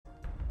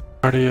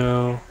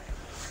Cardio.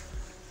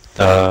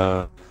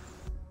 Uh,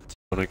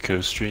 on a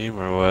co-stream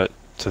or what?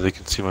 So they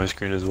can see my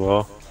screen as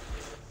well.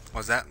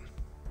 What's that?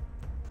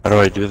 How do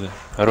I do that?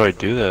 How do I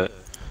do that?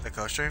 The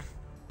co-stream?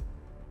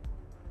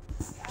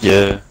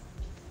 Yeah.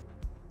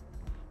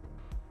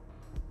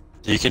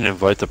 You can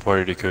invite the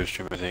party to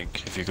co-stream, I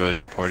think, if you go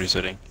to party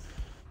setting.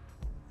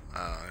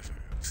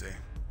 Let's see.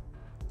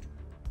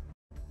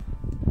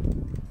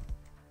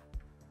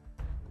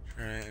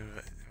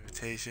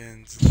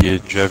 Invitations. Do you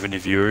have any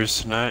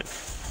viewers tonight?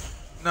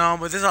 No,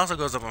 but this also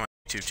goes up on my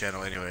YouTube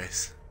channel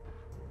anyways.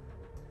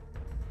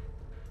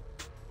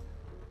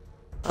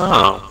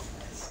 Oh.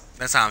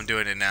 That's how I'm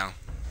doing it now.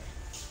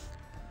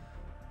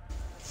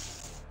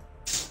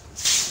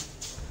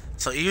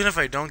 So even if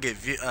I don't get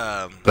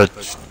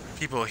But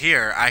people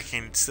here, I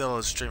can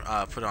still stream,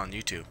 put it on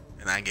YouTube,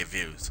 and I get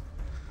views.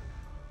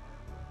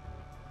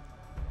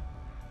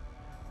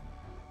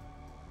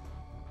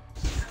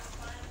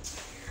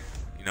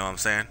 You know what I'm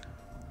saying?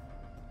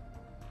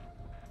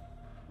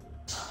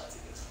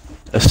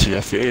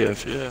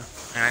 STFAF, yeah.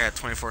 And I got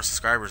 24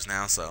 subscribers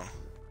now, so.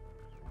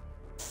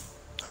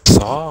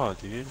 Saw,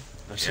 dude.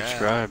 I Yeah.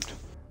 subscribed.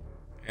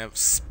 Yep.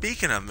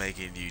 Speaking of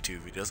making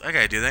YouTube videos, I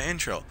gotta do that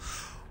intro.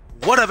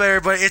 What up,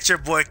 everybody? It's your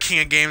boy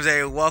King of Games.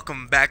 Hey,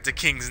 welcome back to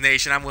King's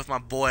Nation. I'm with my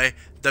boy,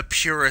 the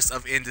purest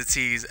of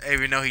entities.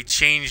 Even though he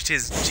changed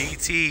his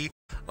GT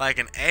like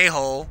an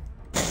a-hole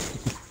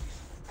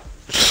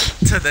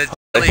to the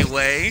jelly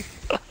way.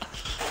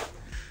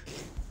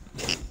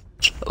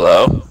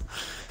 Hello?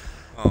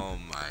 Oh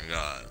my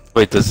god.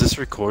 Wait, does this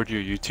record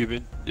your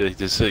YouTube? Like,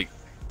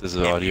 does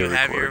the audio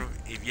record?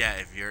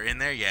 If you're in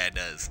there, yeah, it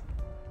does.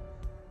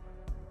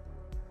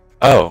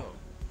 Oh.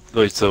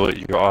 Wait, so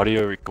your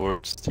audio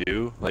records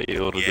too? Like,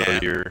 it'll go to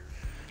your...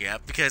 Yeah,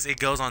 because it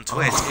goes on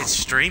Twitch. It's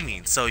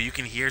streaming, so you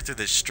can hear through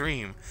the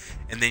stream.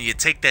 And then you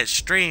take that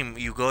stream,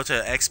 you go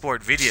to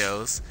export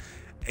videos,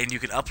 and you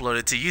can upload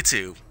it to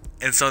YouTube.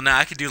 And so now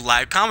I can do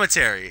live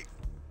commentary.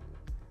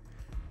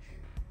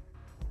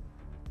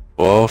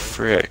 Well,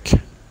 frick.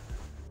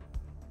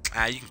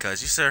 You can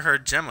cuss. You should have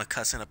heard Gemma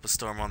cussing up a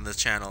storm on the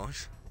channel.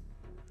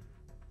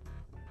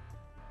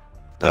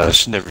 No,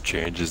 she never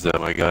changes though,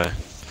 my guy.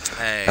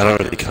 Hey, I don't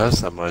really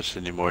cuss that much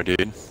anymore, dude.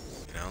 You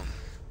know,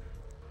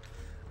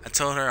 I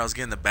told her I was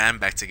getting the band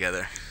back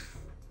together.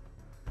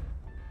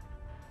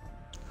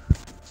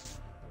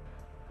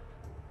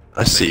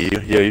 I see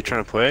you. Yeah, you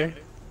trying to play?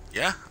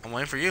 Yeah, I'm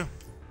waiting for you.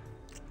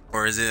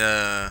 Or is it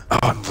Oh,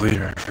 I'm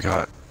bleeder. I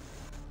forgot.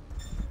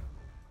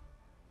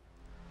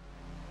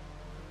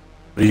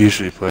 What do you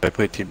usually play? I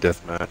play Team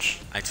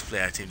Deathmatch. I just play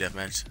a team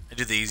deathmatch. I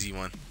do the easy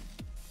one.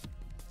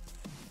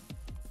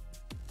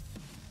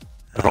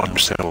 I don't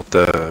understand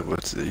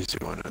what's the easy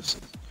one is.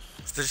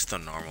 It's just the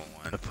normal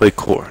one. I play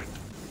Core.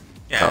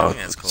 Yeah, I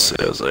think that's cool. So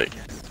I was like,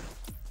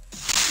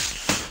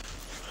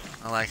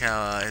 I like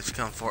how it's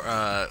become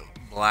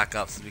Black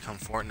Ops has become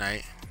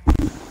Fortnite.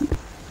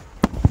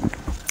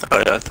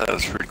 oh yeah, I thought it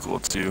was pretty cool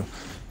too.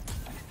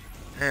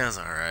 Yeah, it's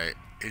alright.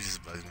 It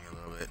just bugs me a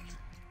little bit.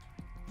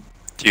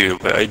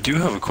 Dude, but I do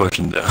have a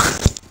question though.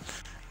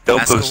 Don't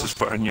Ask post a- this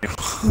part on you.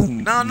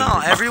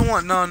 No,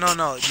 everyone, no.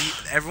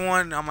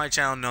 Everyone on my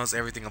channel knows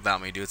everything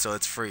about me, dude, so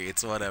it's free.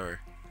 It's whatever.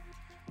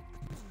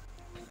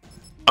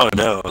 Oh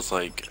no, I was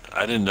like,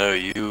 I didn't know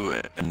you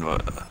and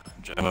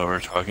Gemma were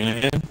talking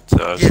again,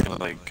 so I was Yeah. kind of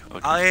like,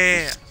 Oh,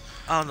 yeah.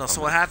 Oh, no,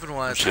 so what happened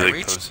was she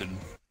like posted.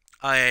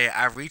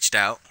 I reached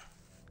out,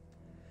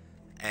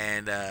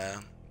 and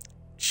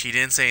she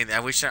didn't say anything.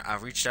 I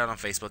reached out on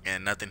Facebook,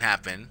 and nothing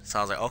happened, so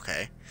I was like,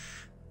 okay.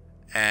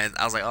 And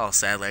I was like, oh,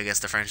 sadly, I guess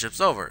the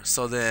friendship's over.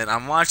 So then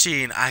I'm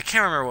watching, I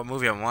can't remember what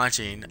movie I'm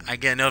watching. I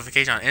get a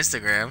notification on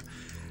Instagram,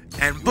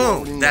 and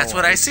boom, that's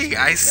what I see.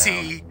 I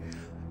see,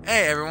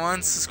 hey,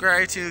 everyone,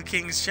 subscribe to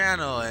King's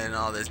channel and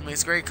all this.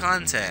 Makes great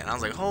content. I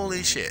was like,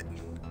 holy shit.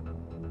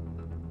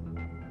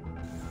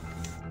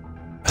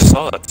 I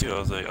saw that too. I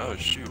was like, oh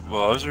shoot.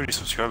 Well, I was already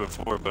subscribed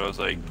before, but I was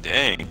like,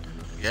 dang.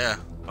 Yeah.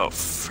 Oh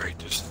frick!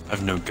 I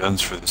have no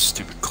guns for this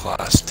stupid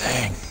class.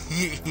 Dang.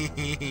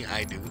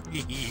 I do.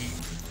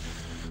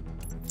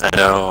 I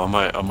know.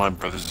 On my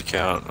brother's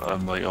account,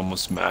 I'm like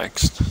almost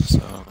maxed. So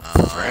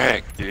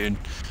frick, dude.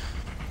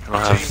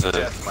 I don't have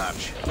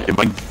the. Yeah,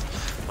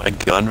 my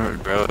gun,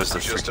 bro, is the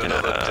Just freaking.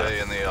 another day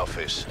in the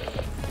office.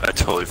 I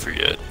totally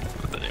forget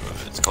what the name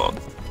of it's called.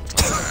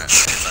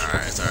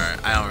 It's alright.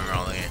 I don't remember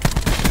all the game.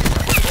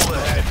 Pull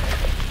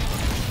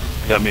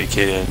ahead. Got me a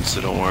KN,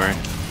 so don't worry.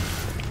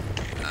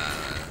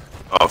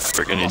 Oh,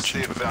 friggin' Lost the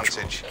ancient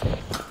advantage.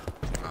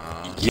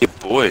 Yeah,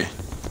 boy.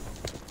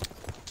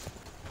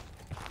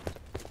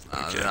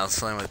 Then I was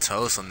playing with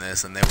Toast on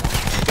this, and they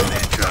wanted me to do the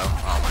intro.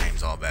 Oh, my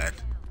name's all bad.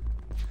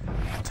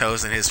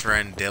 Toast and his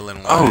friend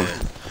Dylan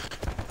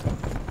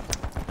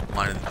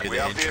wanted to do We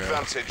the have the intro.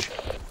 advantage.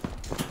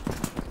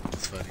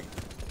 It's funny.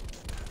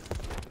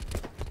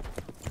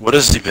 What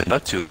has he been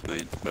up to,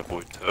 my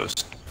boy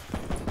Toast?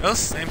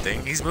 Toast, same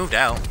thing. He's moved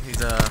out. He's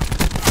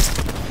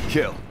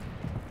Kill.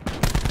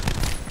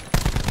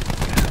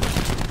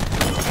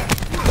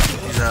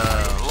 he's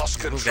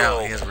Lost moved out. control.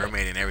 He has a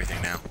roommate and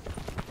everything now.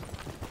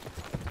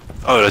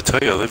 Oh, did I tell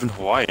you I live in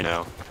Hawaii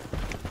now?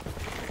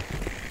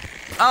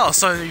 Oh,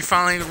 so you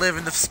finally live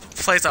in the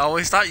place I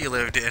always thought you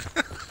lived in.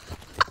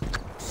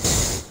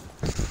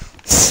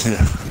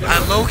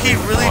 I low-key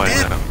really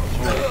did.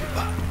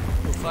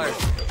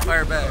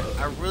 Fire back.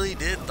 I really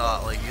did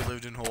thought like you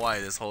lived in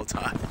Hawaii this whole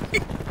time.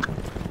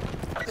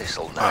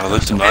 I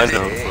lived in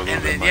Idaho for a little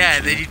And bit. then yeah,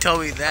 then you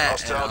told me that.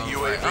 Hostile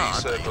UAV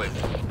circling.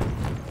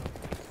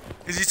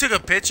 Cause you took a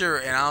picture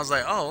and I was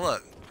like, oh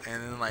look,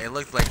 and then like it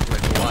looked like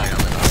Hawaii. I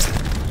was like,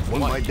 oh.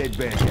 One my dead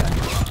band guy.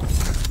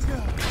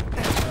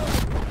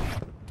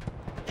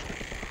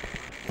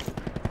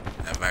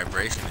 That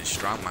vibration is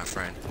strong, my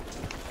friend.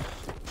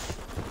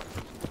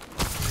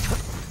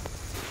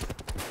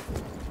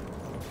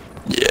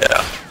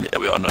 Yeah,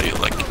 we all know you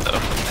like it though.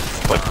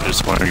 Like you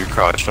just wanted your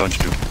crotch, don't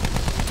you?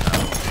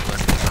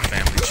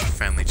 It's a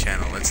family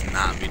channel. Let's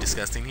not be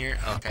disgusting here.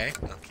 Okay.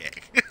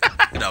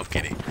 No, I'm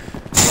kidding.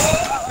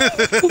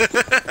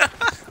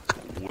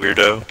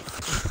 Weirdo.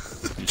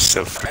 You're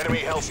so Enemy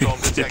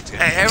Hellstorm detected.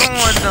 Hey,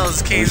 everyone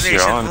knows King's At least you're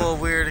Nation on. full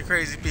of weird and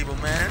crazy people,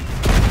 man.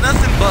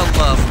 Nothing but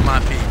love for my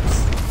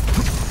peeps.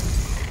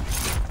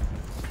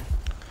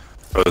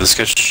 Bro, this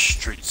guy's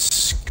straight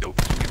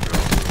scoping me, bro.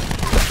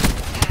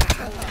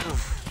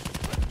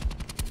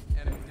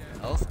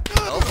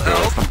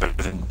 Health. I'm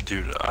better than,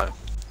 dude. I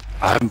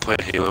haven't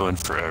played Halo in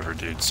forever,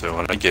 dude. So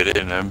when I get it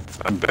and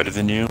I'm better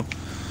than you,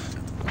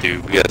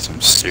 dude, we got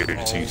some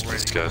serious things to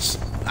discuss.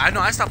 I know.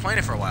 I stopped playing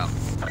it for a while.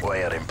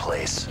 Wire in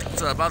place.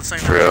 It's about the same.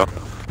 For real?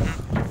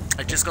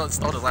 I just got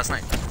installed it last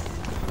night.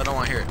 I don't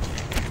want to hear it.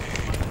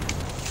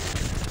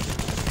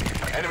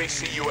 Enemy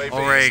CUAV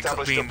Already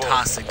established being above.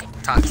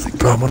 toxic.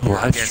 Bro, I'm on a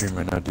live Yes. stream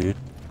right now, dude.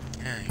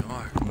 Yeah, you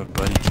are. My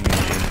buddy came in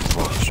here and he's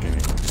live streaming.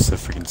 He's so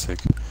freaking sick.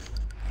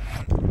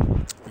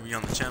 You be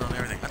on the channel and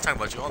everything. I talk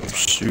about you all the time.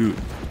 Shoot.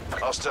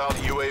 Hostile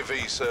UAV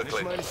This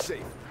circling. man is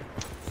safe.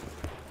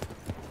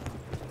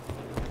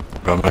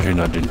 Bro, I'm actually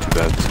not doing too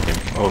bad this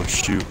game. Oh,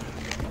 shoot.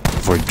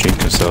 Before he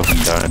kinked himself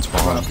and died in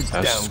spawn.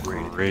 That's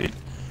Downgraded. great.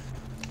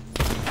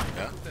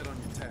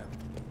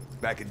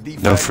 Back at deep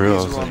No, for real,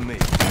 I was on like- me.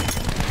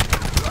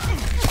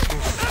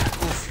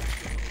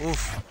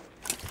 Oof.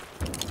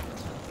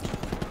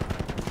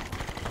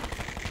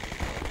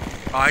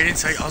 Oh, I didn't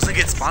tell you. I was gonna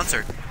get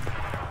sponsored.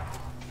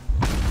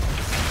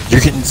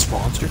 You're getting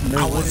sponsored? No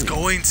I way. was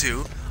going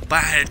to, but I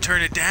had to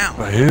turn it down.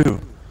 By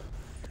who?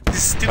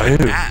 This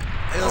stupid who? app.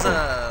 It was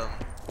a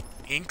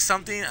ink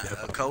something,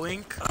 a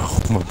co-ink. Oh,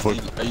 my boy.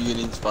 Are you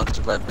getting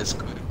sponsored by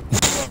Biscuit?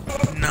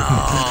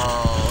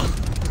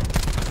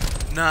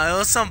 No, it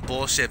was some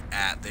bullshit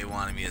app. They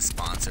wanted me to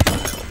sponsor them,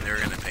 and they were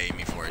gonna pay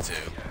me for it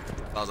too.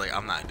 I was like,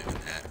 I'm not doing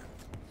that.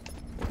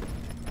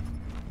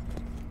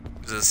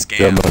 It was a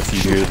Yeah, scam. but if you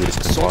hear this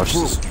and watch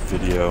this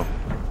video,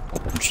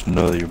 just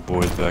know that your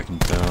boy's back in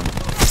town.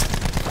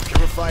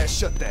 Purifier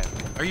shutdown.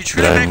 Are you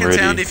truly I'm back in ready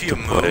town if you to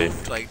play.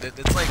 moved? Like,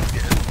 it's like,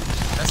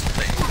 that's the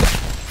thing.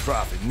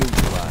 Profit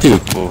neutralized.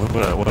 Dude,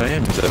 well, what I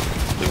am is that,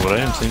 like, what I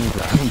am saying is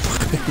that I haven't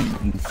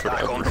played in Back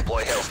on forever.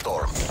 deploy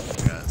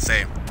Hellstorm. Yeah,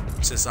 same.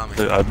 It's just on me.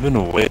 Like, I've been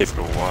away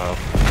for a while.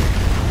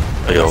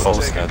 Like, I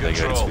almost Taking had that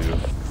guy control. too.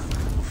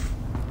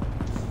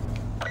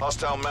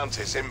 Hostile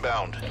Mantis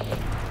inbound.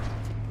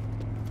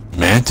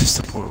 Mantis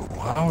support.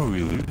 How are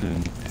we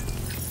losing?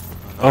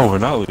 Oh, we're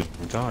not losing.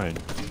 We're dying.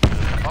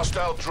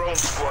 Hostile drone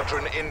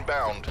squadron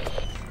inbound.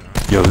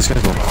 Yo, this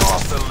guy's going Off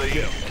off. the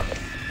lead.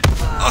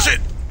 Oh shit!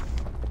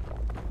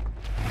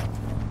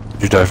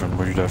 Where'd you die from?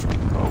 Where'd you die from?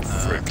 Oh,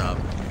 frick. Top.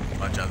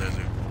 Bunch of others.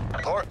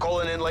 Port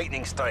calling in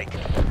lightning strike.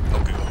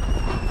 Okay.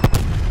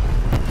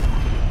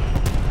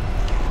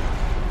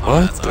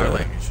 What That's our the?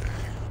 language.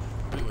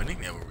 Are we winning?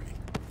 Yeah, we're winning.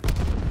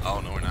 Oh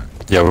no, we're not.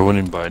 Yeah, we're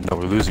winning by. No,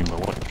 we're losing by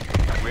one.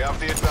 We have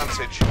the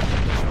advantage.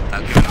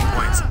 Not giving them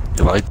points.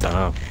 You like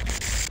that?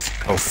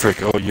 Oh,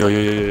 frick. Oh, yo.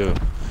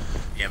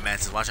 Yeah,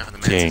 Mantis. Watch out for the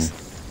King.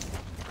 Mantis.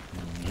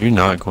 You're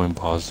not going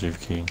positive,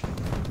 King.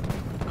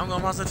 I'm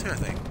going positive too, I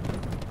think.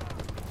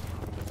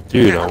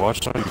 Dude, Yeah. I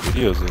watched all your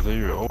videos. I thought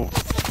you were. Oh,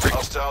 frick.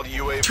 Hostile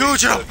UAV Cujo!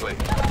 circling.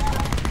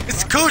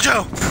 It's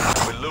Cujo!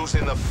 We're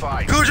losing the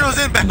fight. Cujo's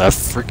in back! That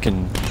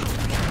freaking.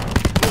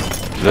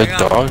 Hang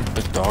on.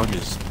 That dog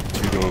is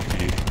too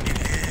OP.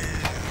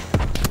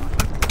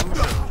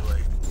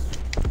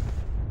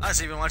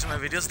 Honestly, you've been watching my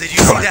videos. Did you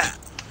see that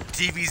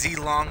DBZ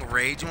long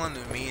rage one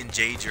with me and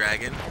Jay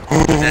Dragon?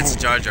 That's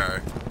Jar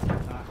Jar.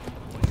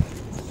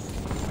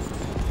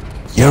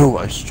 Yo,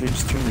 I straight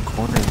turned the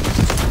corner and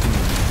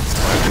this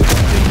fucking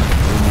thing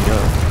blew me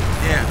up.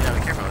 Yeah,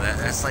 be careful with that.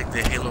 That's like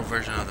the Halo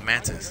version of the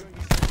Mantis.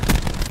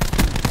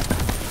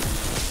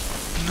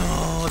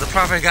 No, the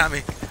Prophet got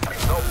me.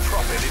 No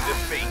profit in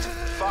defeat.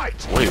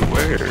 Fight. Wait,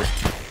 where?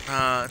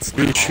 It's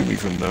Where did you shoot me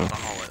from though? the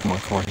hallway. Come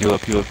on, heal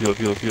up.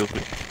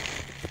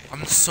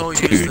 I'm so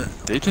used Dude,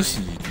 to. they just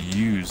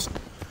used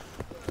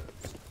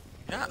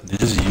Yeah.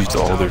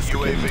 all their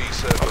Hostile freaking UAV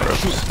circling.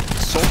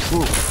 reps. So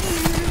true.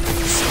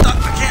 Stop!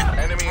 I can't.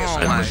 Enemy Oh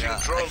my establishing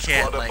god! I drone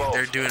can't. squad Like above.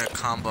 they're doing a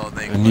combo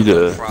thing. I need where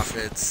the a-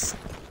 Prophets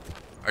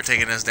are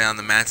taking us down.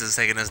 The Mantis is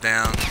taking us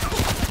down.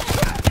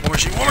 War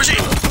machine!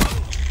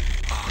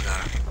 Oh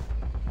god.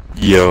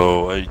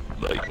 Yo, I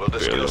like We'll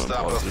barely discuss went that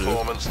positive.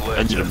 performance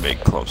I need to later.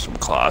 make some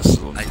classes.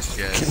 I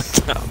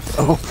just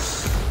Oh.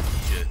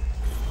 shit.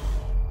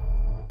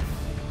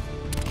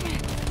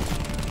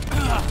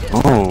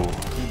 Oh,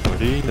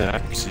 buddy, the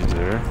accuracy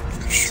there.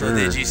 For sure. So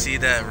did you see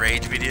that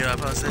rage video I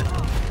posted?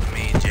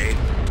 Me and Jade.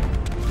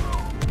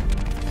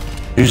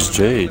 Who's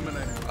Jade?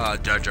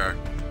 Jar Jar.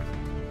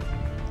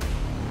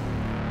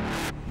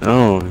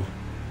 No.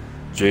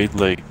 Jade,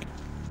 like,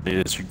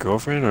 is your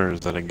girlfriend or is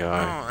that a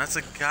guy? Oh, that's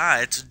a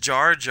guy. It's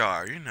Jar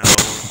Jar. You know.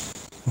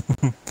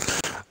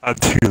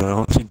 Dude, I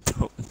honestly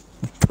don't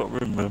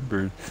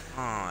remember.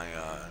 Oh my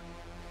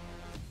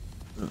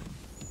god.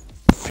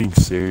 Being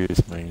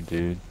serious, man,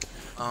 dude.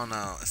 Oh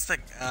no, it's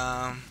like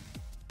I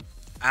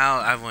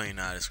wouldn't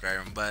know how to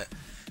describe him, but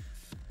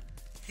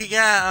he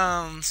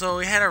got so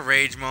we had a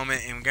rage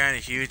moment and we got in a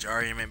huge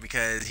argument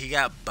because he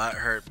got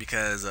butthurt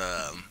because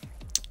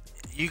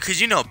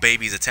you know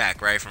Baby's attack,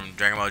 right, from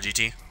Dragon Ball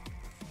GT?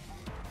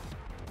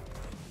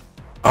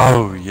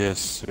 Oh, yes,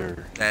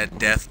 sir. That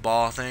death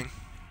ball thing,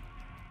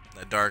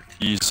 that dark.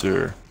 Yes,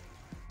 sir.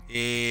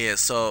 Yeah,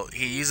 so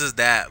he uses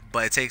that,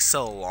 but it takes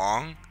so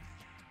long,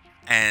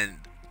 and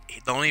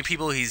the only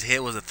people he's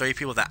hit was the 3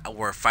 people that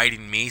were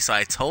fighting me. So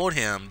I told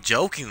him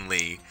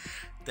jokingly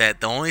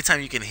that the only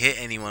time you can hit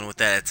anyone with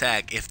that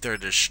attack if they're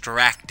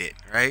distracted,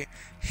 right?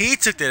 He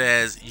took it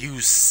as you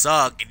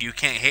suck and you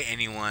can't hit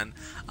anyone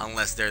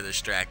unless they're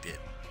distracted.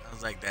 I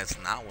was like, that's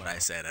not what I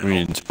said at I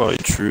mean, all. it's probably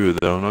true,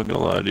 though. I'm not gonna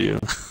lie to you.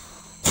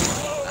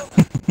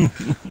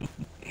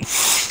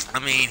 I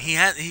mean,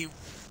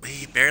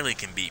 he barely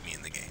can beat me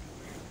in the game.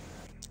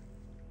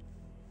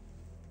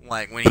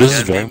 Like when he What is does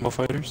this, Dragon me- Ball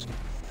Fighters?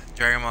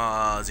 Dragon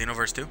Ball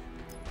Xenoverse 2.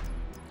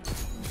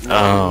 I don't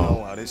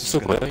know how this is Still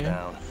gonna play go that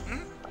down.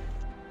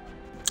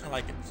 I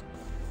like it.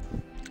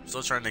 I'm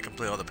still trying to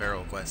complete all the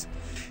parallel quests.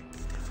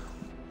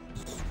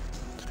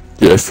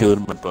 Dude, I feel it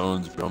in my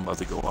bones, bro. I'm about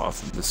to go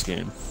off in this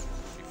game.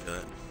 You feel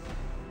it?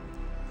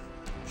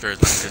 Sure,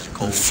 it's not because you're I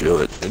cold. feel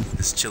it, dude.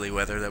 This chilly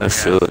weather that we I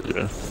feel have. it,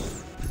 yeah.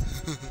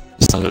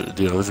 It's not,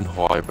 dude, I live in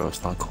Hawaii, bro.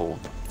 It's not cold.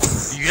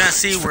 You not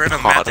see we're in a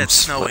Hot, map I'm that's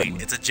snowing. sweating.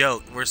 It's a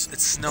joke.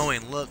 It's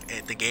snowing. Look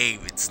at the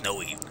game. It's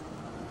snowing.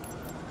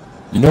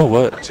 You know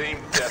what? Team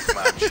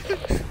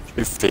deathmatch.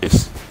 Your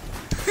face.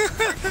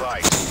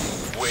 Fight.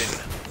 Win.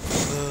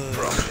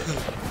 Drop it.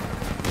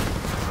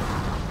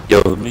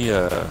 Yo, let me,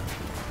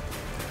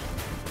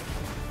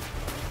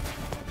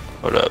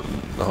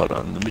 Hold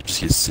on. Let me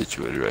just get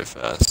situated right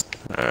fast.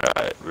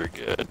 Alright, we're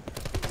good.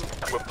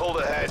 We're pulled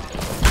ahead.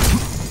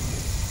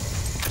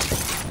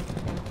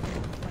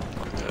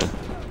 Okay.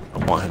 I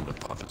want him to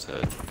pop his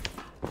head.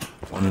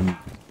 I want him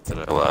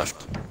that I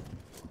left.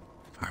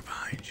 Far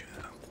behind you,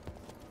 though.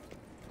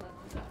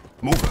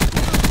 Move it.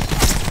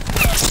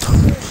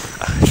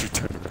 I should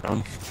turn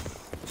around.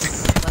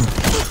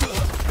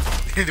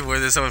 Where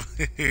there's someone.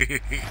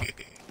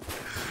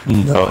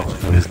 No,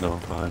 there's no one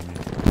behind me.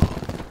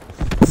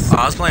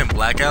 I was playing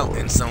Blackout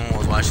and someone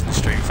was watching the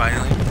stream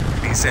finally.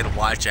 And he said,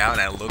 "Watch out!"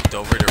 And I looked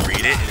over to read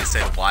it, and it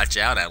said, "Watch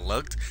out!" I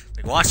looked.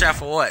 Like, watch out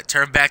for what?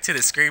 Turn back to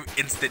the screen.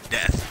 Instant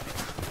death.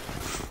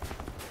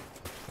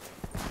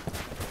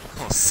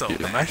 Oh, so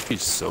Dude, I'm bad. actually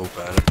so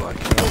bad at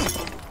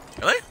Blackout.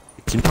 Really?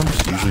 You know, I'm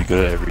just usually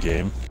good at every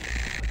game.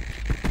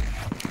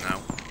 No.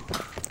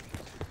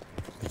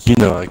 You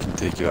know I can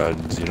take you out in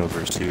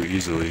Xenoverse 2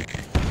 easily.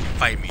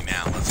 Fight me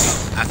now.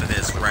 Let's go. After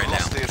this, right now.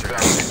 Lost the Sure.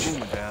 advantage.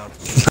 Move down.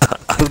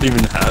 I don't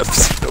even have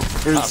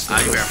Xenoverse. Ah,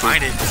 you better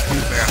find it.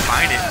 You better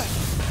find it.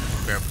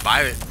 You better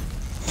buy it.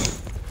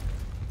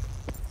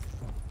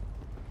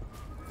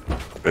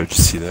 Bro, did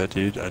you see that,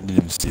 dude? I didn't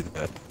even see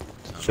that.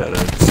 Shut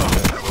up. See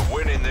that. We're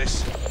winning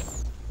this.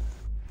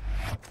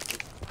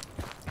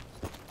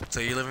 So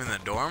you live in the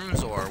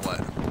dorms or what?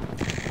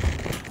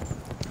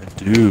 I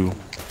do.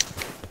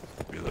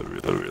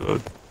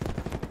 Reload.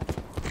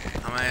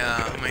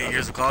 How many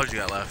years of college you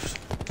got left?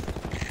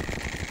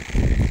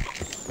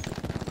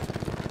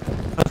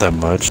 Not that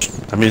much.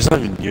 I mean, it's not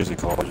even years of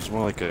college. It's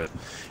more like it's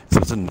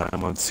a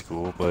 9-month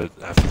school, but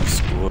after the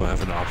school, I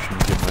have an option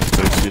to get my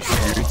associate's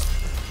degree.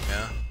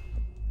 Yeah.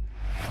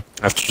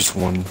 After just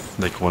one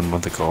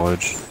month of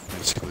college,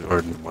 basically,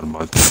 or 1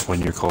 month,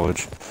 1 year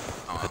college.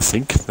 I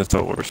think that's how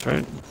it works,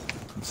 right?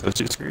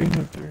 Associate's degree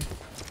after. I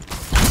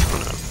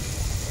don't know.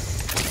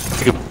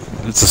 I think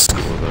it's a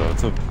school though.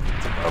 It's a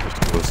Bible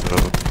school, so I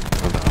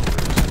don't know how it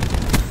works.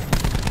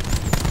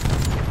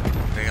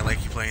 I think I like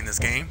you playing this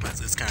game, but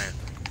it's kind of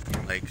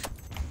like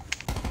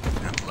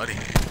bloody.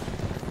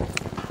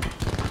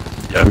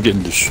 Yeah, I'm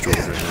getting destroyed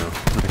right now.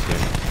 Okay.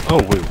 Oh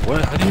wait,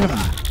 what? How do you have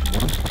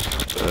one?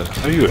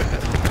 How are you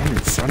ahead? You're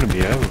in front of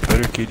me. I have a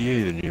better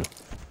KDA than you.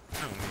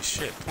 Holy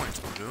shit, points,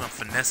 dude. I'm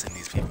finessing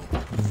these people.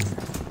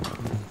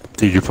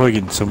 Dude, you're probably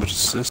getting so much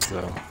assist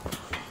though.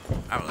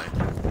 I really.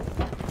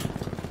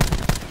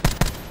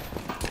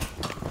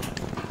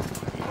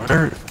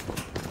 Where?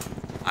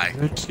 I.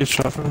 Did I just get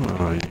shot from?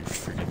 Oh, you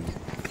freaking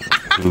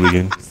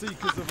hooligan.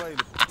 Seekers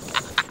available.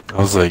 I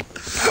was like,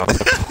 how is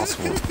that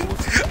possible?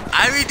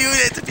 I be doing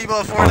it to people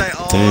at Fortnite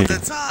all dang. the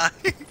time.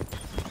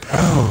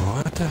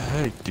 Oh, what the the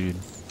heck, dude?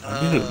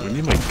 We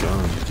need my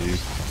gun, dude.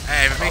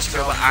 Hey, if it makes you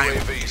feel bad, I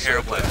am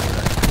terrible at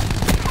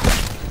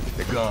it.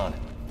 They're gone.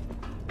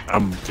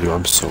 Dude,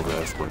 I'm so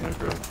bad at Fortnite,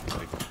 bro.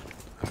 Like,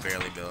 I'm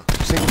barely Bill.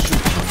 Single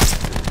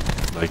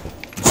shoot. like,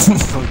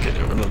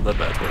 okay, we're not that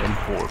bad, but I'm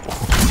horrible.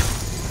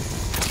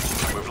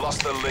 We've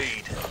lost the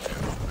lead.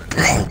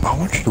 Bro, I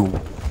want you to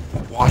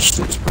watch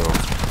this, bro.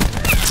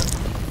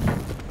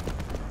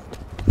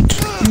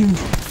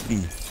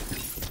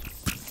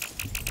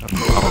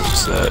 I'm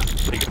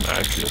upset, like I'm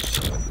actually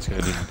upset. This guy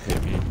didn't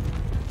hit me.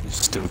 He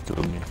still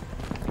killed me.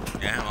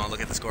 Yeah, well,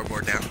 look at the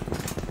scoreboard down.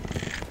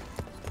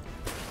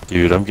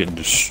 Dude, I'm getting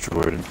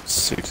destroyed in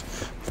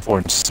 4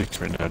 and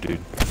 6 right now, dude.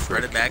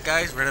 Run it back,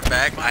 guys. Run it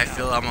back. I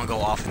feel I'm gonna go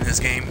off in this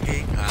game,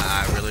 Geek.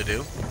 I really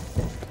do.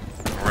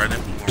 Run it.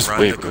 Just Run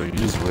wait, the, bro. You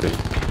just wait.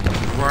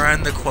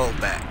 Run the quote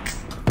back.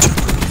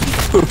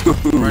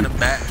 Run it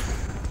back.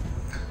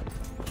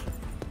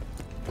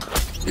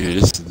 Dude,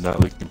 this is not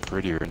looking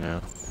pretty right now.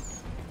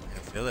 I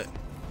feel it.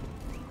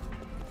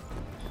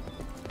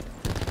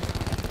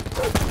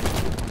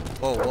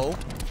 Whoa, whoa.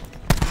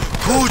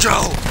 Cujo!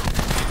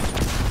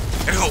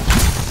 Here we go.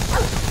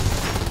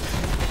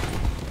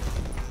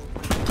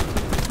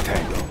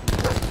 Tango.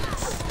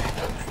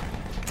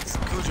 It's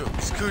Cujo.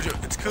 It's Cujo.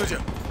 It's Cujo.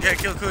 Yeah,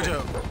 kill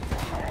Cujo.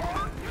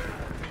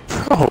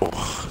 Bro.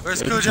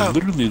 Where's I Cujo?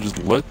 literally just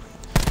let.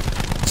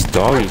 This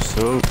dog is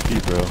so OP,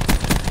 bro.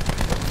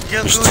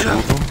 Kill There's 2 Cujo.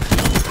 of them.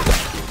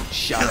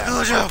 Shot Kill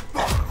out. Cujo.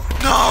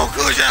 No,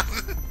 Cujo.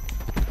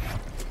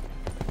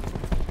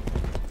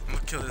 I'm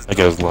gonna kill this That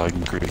guy's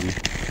lagging crazy.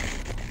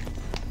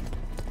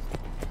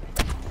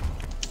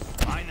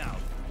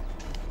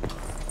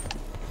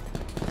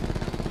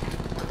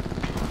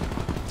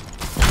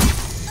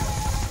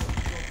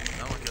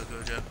 I'm gonna kill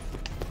Cujo.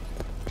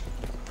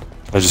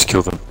 I just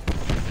killed him.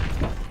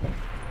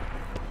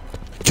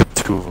 I killed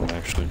 2 of them,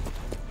 actually.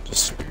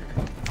 Just so you're...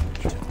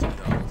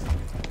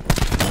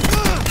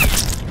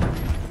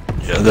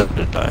 Yeah, that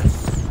did die.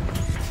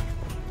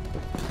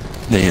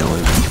 They ain't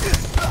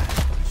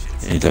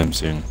living anytime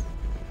soon.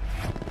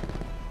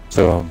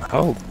 So,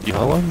 how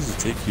long does it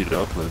take you to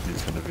upload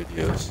these kind of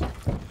videos?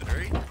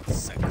 Literally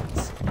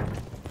seconds.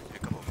 A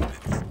couple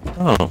minutes.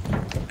 Oh,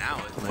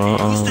 Now it's like,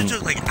 it used to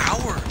take like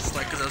hours,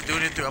 like, cause I was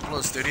doing it through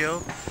Upload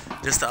Studio,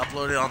 just to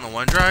upload it on the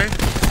OneDrive.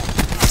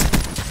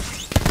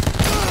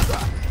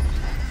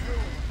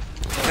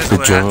 That's did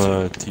what I had to-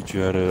 Joa teach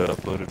you how to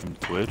upload it from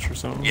Twitch or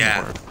something?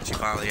 Yeah, Or- she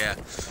finally, yeah.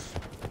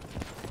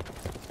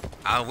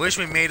 I wish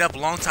we made up a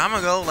long time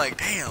ago, like,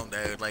 damn,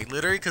 dude, like,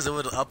 literally, cause it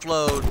would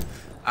upload,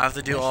 I have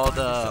to do all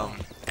the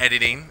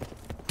editing,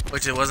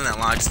 which it wasn't that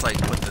long, just, like,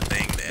 put the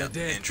thing,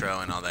 the intro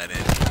and all that in.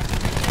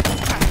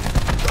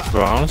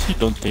 Bro, I honestly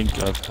don't think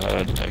I've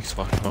had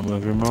Xbox Home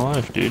ever in my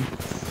life, dude.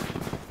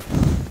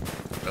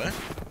 Really?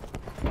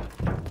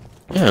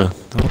 Yeah,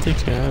 I don't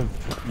think I have.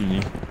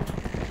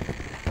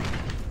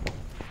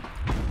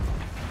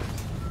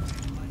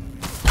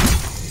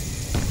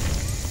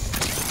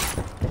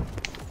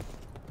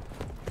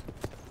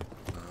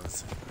 Let's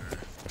see where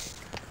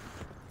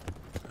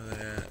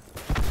they at.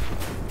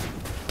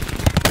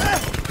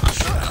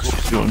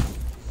 What you doing?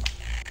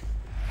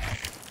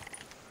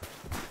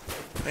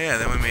 But yeah,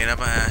 then we made up.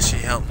 She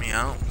helped me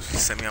out. She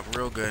set me up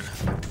real good.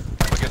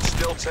 We can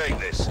still take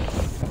this.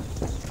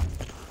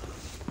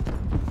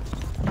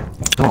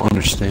 I don't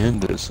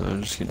understand this.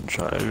 I'm just gonna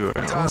try everywhere.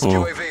 Task Oh,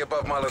 UAV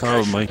above my caught with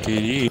location. my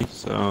KD,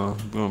 so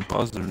I'm going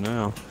positive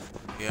now.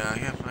 Yeah, I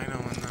know.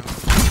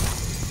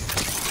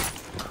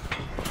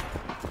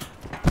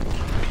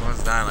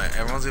 Everyone's dying. Like,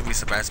 everyone's gonna be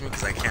surprised at me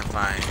because I can't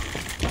find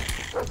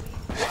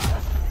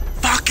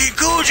fucking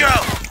Cujo.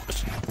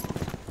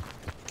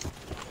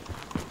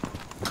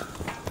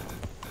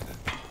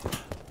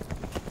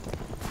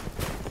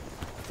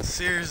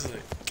 Seriously.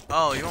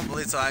 Oh, you won't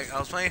believe. So I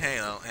was playing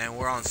Halo and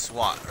we're on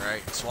SWAT,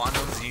 right? SWAT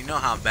knows. You know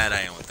how bad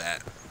I am with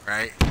that,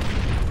 right?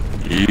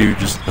 You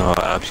just know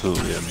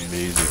absolutely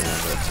amazing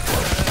at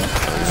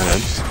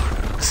that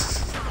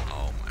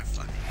Oh my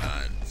fucking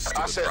god. Stupid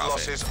Asset prophet.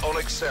 losses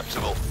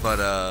unacceptable. But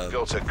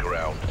Go to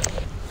ground.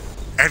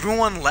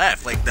 everyone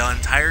left, like the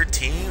entire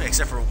team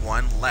except for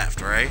one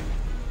left, right?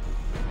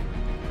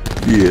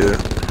 Yeah.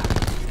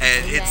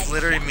 And it's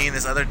literally me and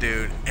this other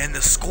dude, and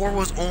the score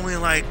was only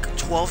like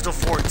 12 to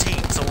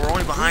 14, so we're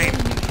only behind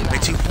by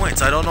 2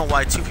 points. I don't know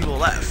why 2 people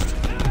left.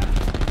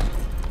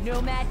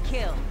 Nomad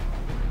kill.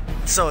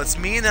 So it's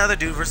me and the other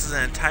dude versus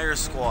an entire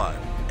squad,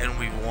 and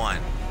we won.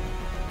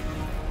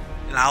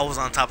 And I was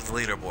on top of the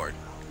leaderboard.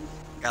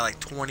 Got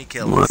like 20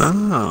 kills.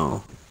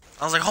 Wow.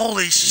 I was like,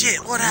 holy shit,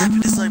 what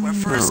happened? This is like my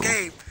first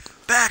game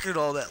back and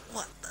all that.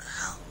 What the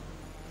hell?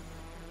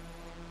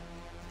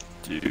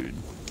 Dude.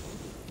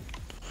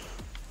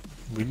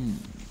 I'm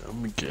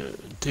gonna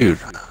get. Dude.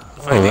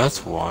 Oh,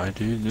 that's why,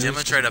 dude.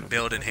 Gemma tried to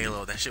build in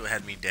Halo. That shit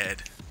had me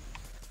dead.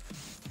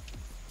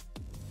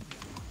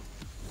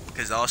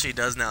 Because all she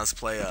does now is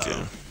play,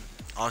 Okay.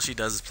 all she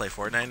does is play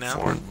Fortnite now.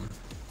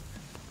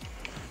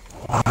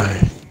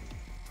 Why?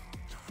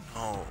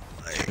 Oh,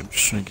 like, I'm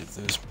just trying to get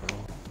this, bro.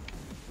 what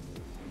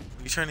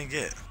are you trying to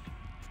get?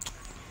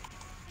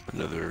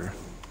 another.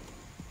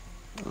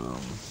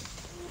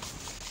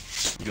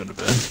 Go to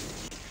bed.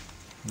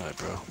 Night,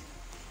 bro.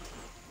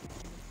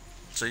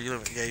 So you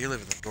live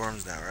in the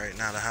dorms now, right?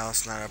 Not a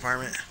house, not an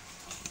apartment.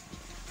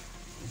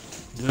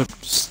 Yep,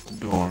 just a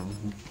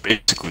dorm.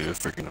 Basically a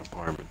freaking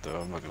apartment,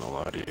 though. I'm not gonna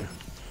lie to you.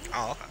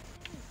 Oh, okay.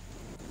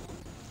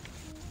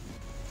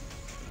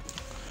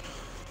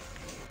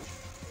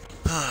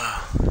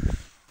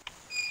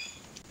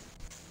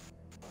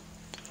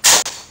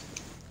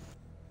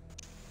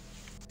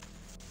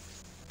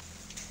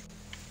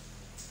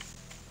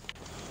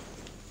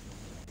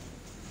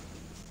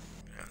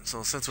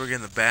 So since we're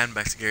getting the band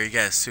back together, you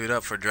guys suit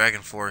up for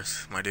Dragon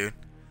Force, my dude.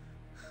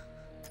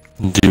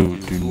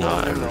 Dude, do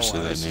not ever say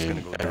that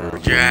name ever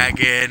again.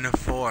 Dragon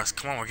Force.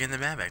 Come on, we're getting the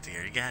band back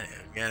together. You got it.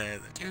 You got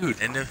it.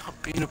 Dude, And I'm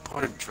not being a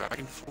part of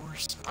Dragon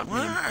Force. I'm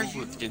What being are cool you-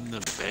 with getting the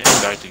band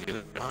back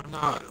together. I'm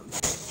not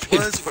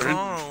being What's a part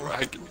wrong? of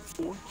Dragon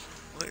Force.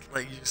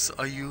 like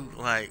are you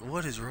like,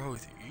 what is wrong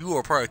with you? You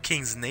are part of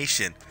King's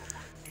Nation.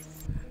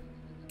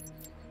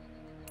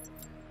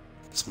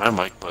 Is my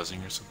mic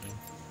buzzing or something?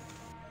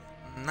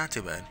 Not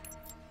too bad.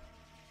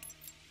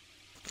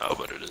 Oh,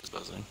 but it is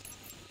buzzing.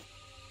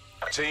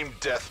 Team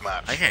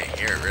deathmatch. I can't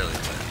hear it really,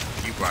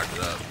 but you brought it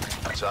up.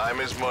 Time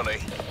is money.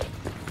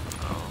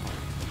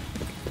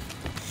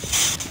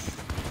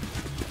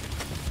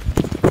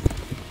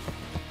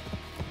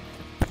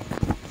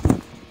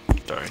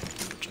 Sorry,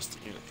 just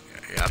a unit.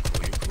 Yeah,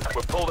 cool, you cool.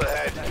 We're pulled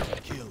ahead.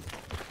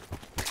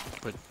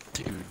 But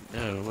dude,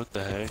 no, what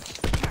the heck?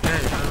 Yeah,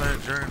 you know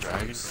that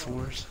Dragon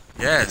Force?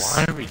 Yes.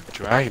 Why are we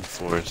Dragon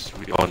Force?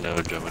 We all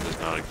know Gemma does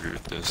not agree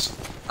with this.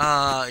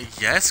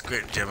 Yes,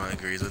 Great Gemma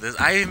agrees with this.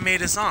 I even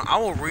made a song. I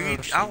will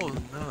read. I will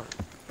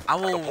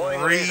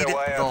Deploying read laser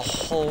wire. the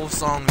whole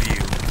song to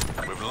you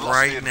We've lost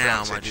right the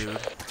now, my advantage. dude.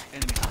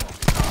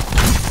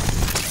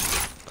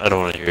 I don't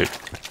want to hear it.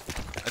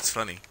 That's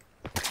funny.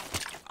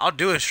 I'll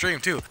do a stream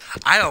too.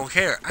 I don't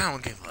care. I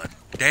don't give a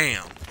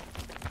damn.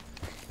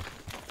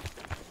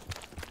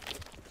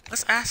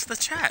 Let's ask the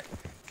chat.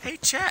 Hey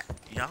chat,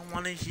 y'all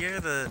want to hear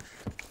the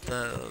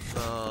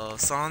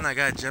song that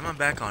got Gemma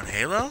back on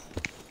Halo?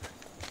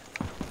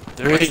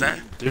 What's that?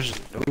 There's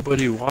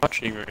nobody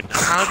watching right now.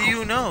 How do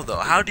you know though?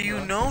 How do you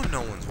know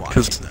no one's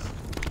watching though?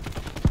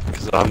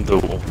 Because I'm the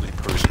only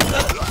person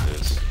watching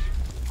this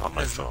on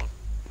my phone.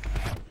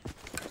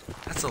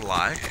 That's a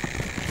lie.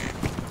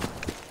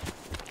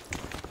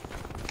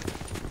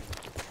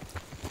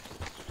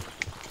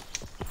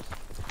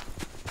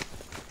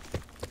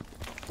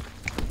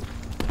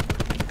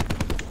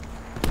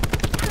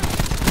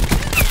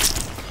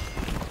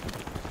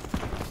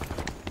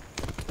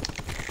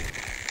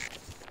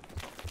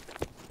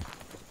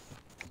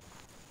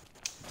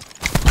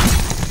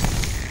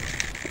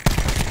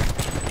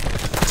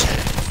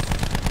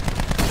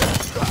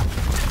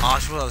 Oh,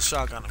 she was a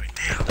shotgun on me.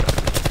 Damn.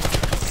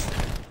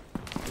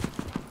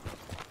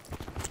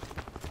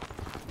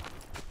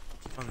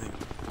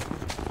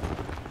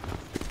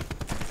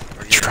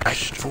 Dragon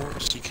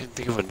Force? You can't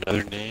think of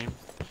another name?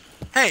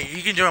 Hey,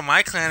 you can join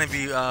my clan and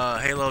be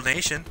Halo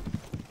Nation.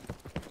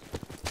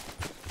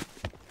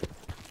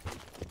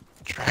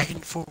 Dragon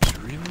Force,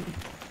 really?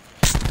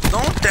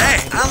 Don't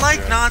dang. I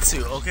like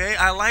Natsu, okay?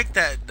 I like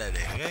that name,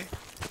 okay?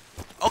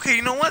 Okay,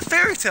 you know what?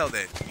 Fairy Tail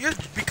then. You're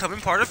becoming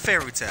part of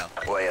Fairy Tail.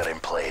 Wire in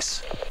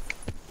place.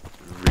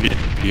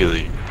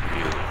 Really.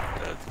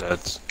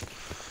 That's...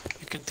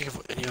 You can think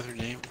of any other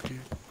name, dude,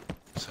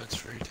 besides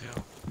Fairy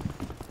Tail.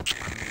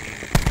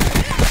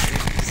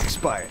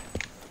 Expired.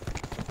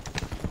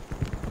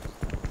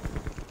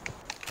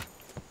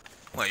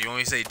 What, you want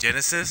me to say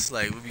Genesis?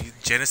 Like, would be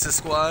Genesis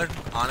Squad?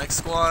 Onyx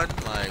Squad?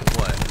 Like,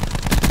 what?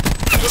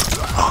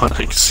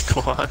 Onyx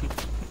Squad?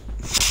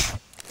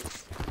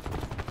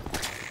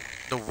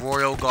 The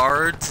Royal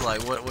Guards?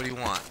 Like, what do you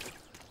want?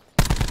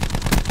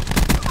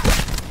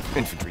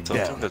 Infantry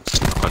Something down.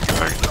 that's not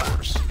Dragon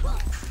Force.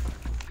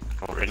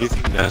 Or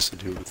anything that has to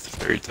do with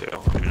Fairy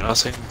Tail. I'm not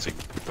saying it's a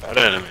bad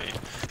enemy.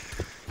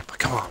 But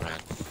come on, man.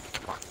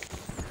 Come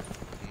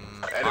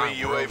on. Enemy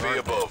Fine, Royal UAV Guard.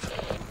 above.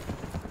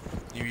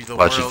 You the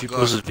Watch, Royal if you Guard.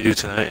 post this video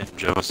tonight and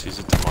Gemma sees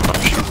it tomorrow,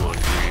 she will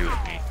agree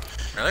with me.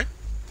 Really?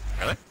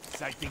 Really?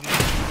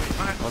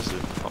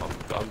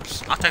 Positive. I'm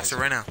just I'll text her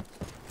right now.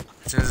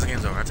 As soon as this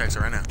game's over, I'll text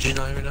her right now. She's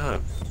not even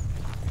up.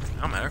 It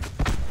don't matter.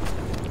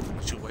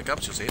 She'll wake up,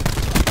 she'll see it.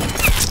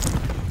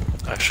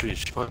 Actually,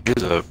 she might be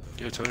up.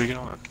 Yeah, tell her to get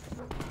on.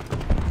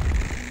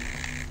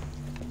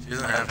 She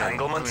doesn't have a, I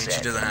Entanglement mean, she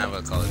set. doesn't have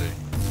a Call of Duty.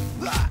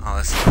 Oh,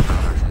 that's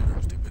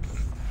I'm stupid.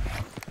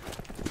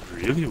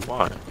 Really?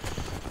 Why? I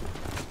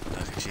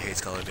think she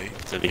hates Call of Duty.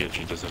 Then again,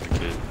 she does have a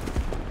kid.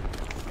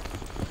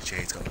 She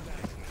hates Call of Duty.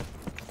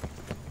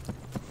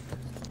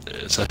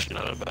 It's actually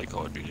not a bad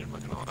Call of Duty, I'm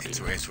not gonna lie to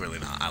you. It's really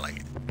not. I like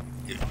it.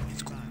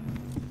 It's cool.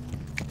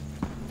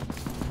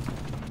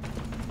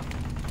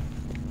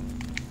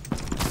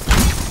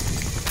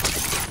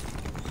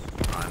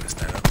 Oh, I messed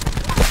that up.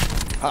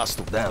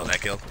 Hostile Oh, down.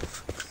 that kill.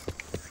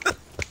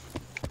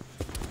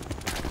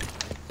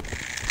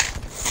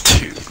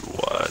 Dude,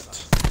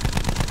 what?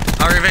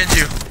 I'll revenge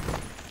you.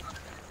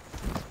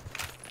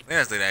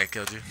 That's the guy that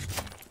killed you.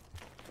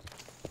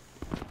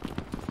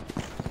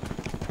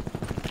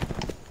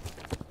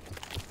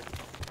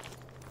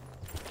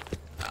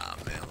 Ah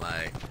man,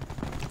 like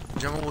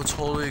Gemma will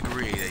totally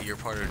agree that you're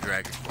part of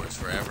Dragon Force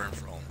forever and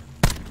for only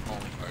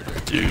part of Dragon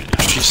Force. Dude,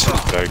 if she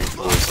says Dragon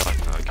Force, I'm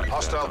not gonna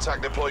Hostile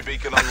tag deploy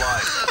beacon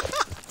online.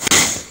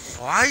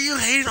 Why are you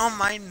hating on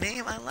my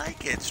name? I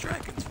like it. It's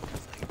Dragon's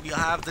Force. Like, we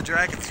have the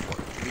Dragon's Force.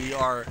 We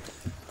are,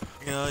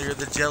 you know, you're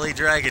the Jelly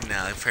Dragon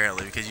now,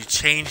 apparently, because you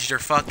changed your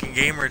fucking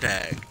gamer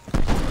tag.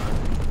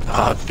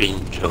 Ah,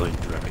 being Jelly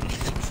Dragon.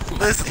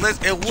 Listen,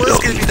 it was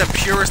gonna be the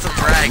purest of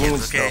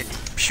dragons, okay?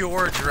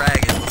 Pure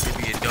Dragon was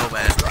gonna be a dope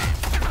ass name.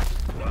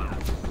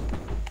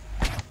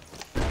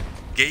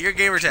 Get your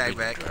gamer tag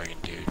back. Dragon,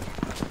 dude.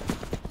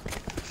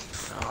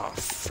 Oh,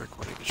 frick,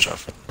 what a good shot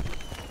from.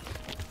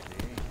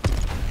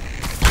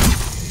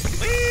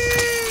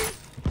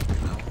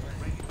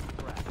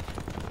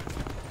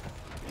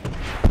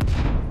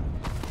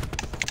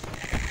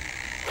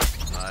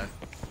 Five,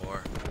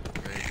 four,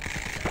 three,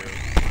 two,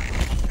 one.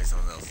 Okay,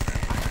 someone else.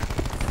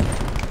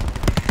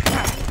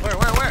 Where?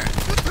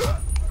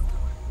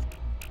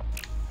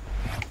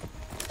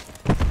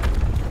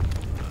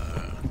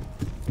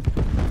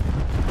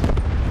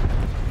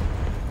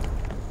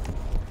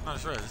 Not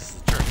sure. This is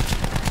the church.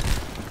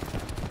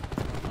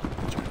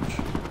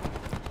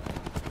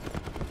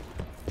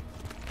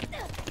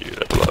 Dude,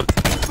 I love it.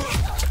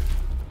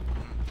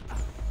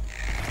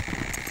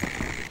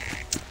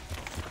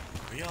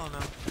 We all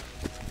know.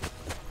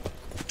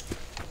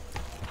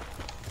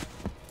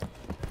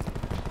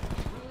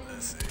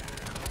 Let's see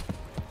here.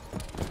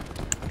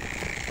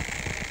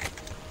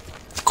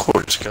 Of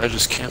course, guy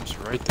just camps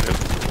right there.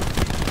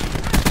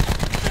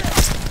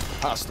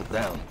 Hostile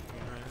down.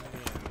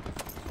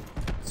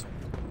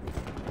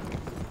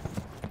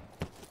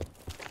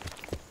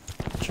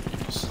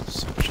 Jeez,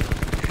 such a...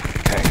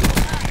 Tango.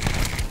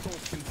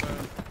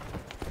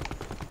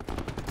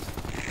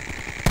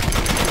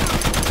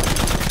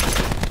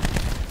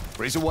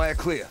 Razor wire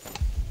clear.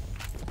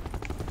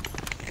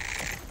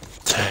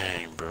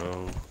 Dang,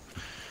 bro.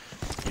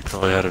 He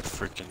probably had a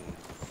freaking...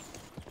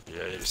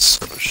 Yeah, he had a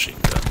submachine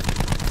gun.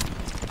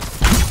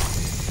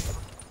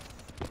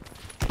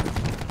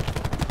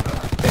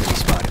 Enemy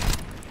spotted.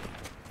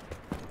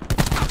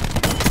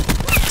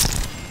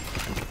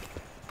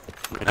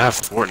 I mean, I have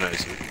Fortnite,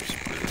 so we can just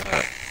play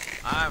that.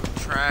 I'm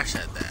trash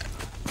at that.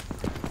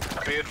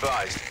 Be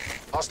advised.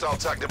 Hostile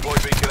tag deploy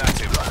beacon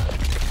active.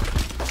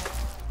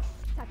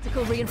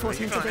 Tactical You're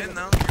reinforcements going in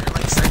available. though. You're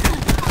like second,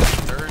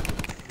 third,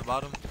 from the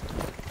bottom.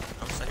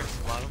 I'm second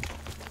from the bottom.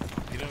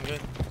 You doing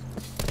good?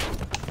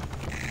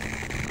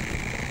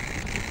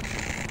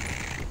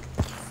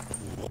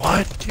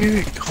 What,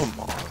 dude? Come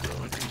on, bro.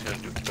 I think he's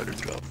gonna do a better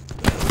job.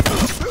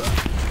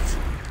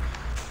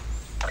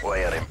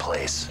 Wire in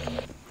place.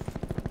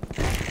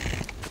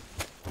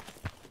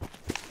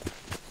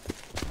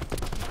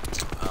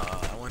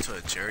 I went to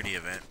a charity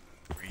event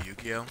for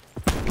Yu-Gi-Oh.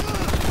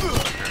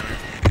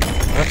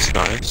 That's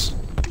nice.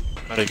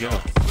 How'd it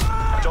go?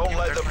 Don't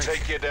let them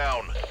take you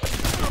down.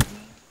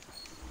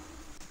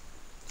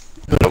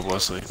 Good up,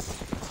 Wesley.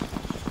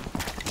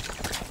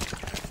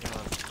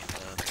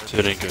 So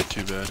it didn't go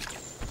too bad.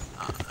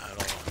 At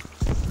all.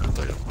 I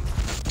thought it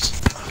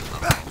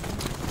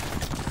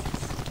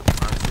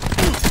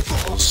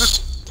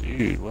was.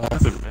 Dude, what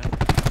happened, man?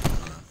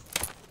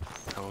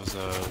 That was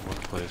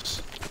one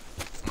place.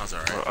 That's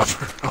alright.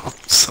 Oh,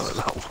 so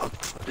not one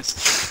place.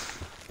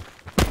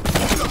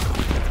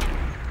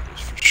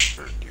 There's for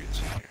sure dudes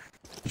in here.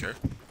 Sure.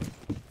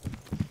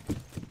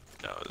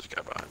 No, there's a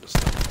guy behind us.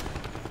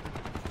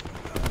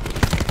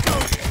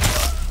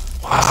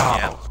 Wow.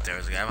 Yep,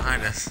 there's a guy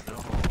behind us.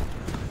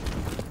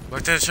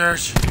 Look to the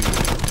church.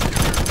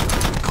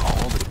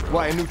 Called it, bro.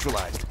 Wire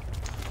neutralized.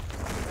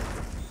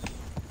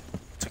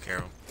 Took care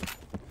of him.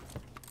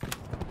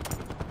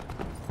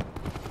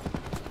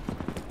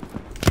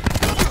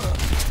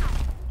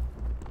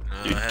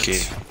 Dude, Heads.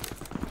 King.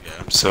 Yeah.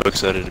 I'm so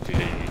excited to be on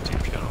your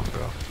YouTube channel,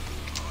 bro.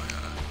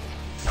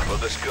 We'll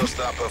discuss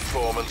that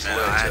performance Man,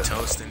 I had later.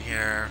 Toast in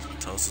here.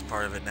 Toast is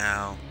part of it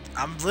now.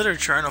 I'm literally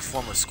trying to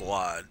form a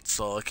squad,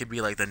 so it could be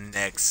like the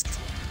next.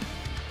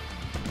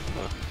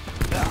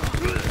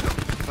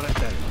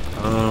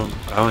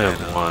 I only have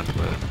one,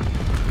 but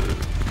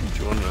do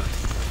you wanna?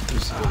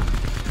 There's I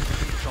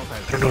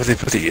don't know if they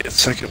put the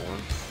second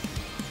one.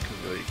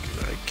 'Cause, like,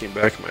 I came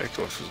back and my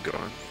Xbox was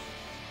gone,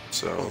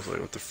 so I was like,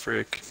 what the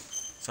frick?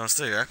 So I'm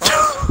still your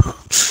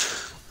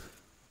Xbox?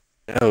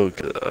 No,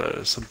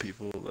 'cause, some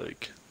people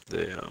like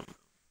they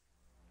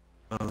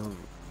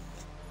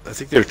I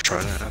think they were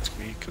trying to ask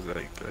me because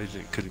I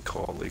couldn't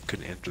call, they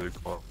couldn't answer their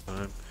call at the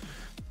time.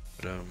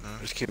 But I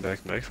just came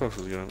back, my Xbox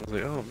was gone. I was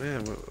like, oh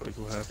man,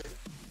 what happened?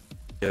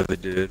 Yeah, they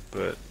did,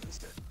 but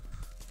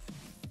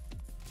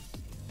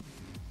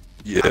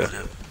yeah,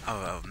 I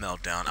would have a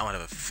meltdown. I would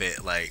have a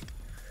fit. Like,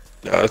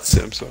 no, it's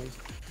Samsung.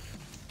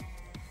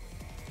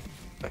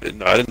 I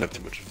didn't have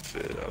too much of a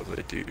fit. I was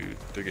like, dude,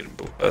 they're getting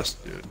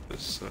blessed, dude.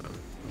 This, I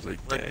was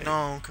like, dang.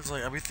 no, cause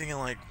like I'll be thinking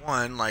like,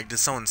 one, like, did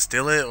someone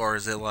steal it, or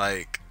is it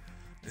like,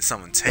 Did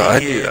someone take No, I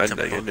it? knew, I, to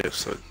I book- knew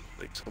so,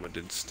 like someone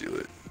didn't steal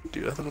it.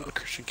 Dude, I live on a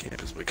Christian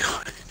campus, my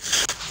god.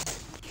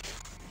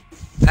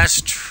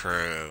 That's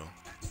true.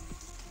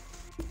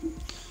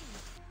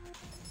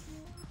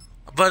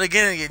 But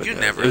again, you But yeah,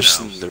 never there's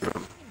know. some there.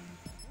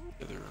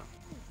 Yeah, there.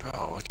 Bro,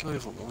 I can't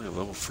believe I'm only a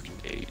level freaking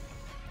 8.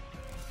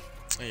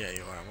 Oh, yeah,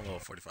 you are. I'm a level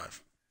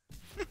 45.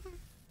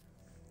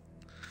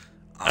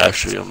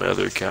 Actually, on my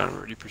other account, I'm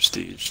already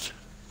prestiged.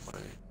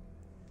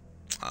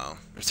 Oh.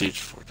 Prestiged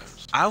 4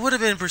 times. I would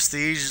have been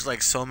prestige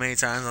like so many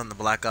times on the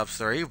Black Ops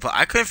 3, but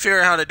I couldn't figure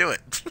out how to do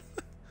it.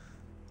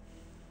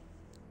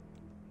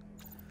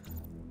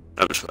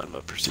 I was fine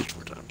about prestige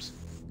 4 times.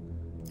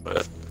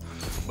 But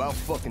About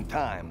fucking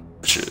time.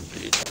 it should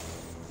be.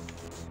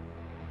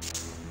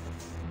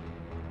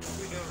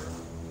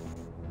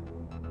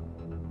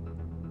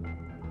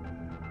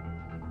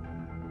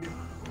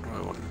 What do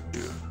I want to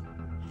do?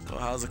 So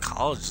how's the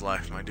college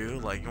life, my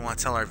dude? Like, you want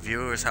to tell our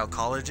viewers how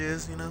college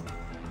is, you know?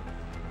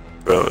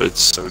 Bro, it's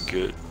so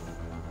good.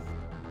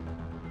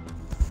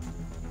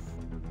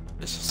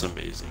 This is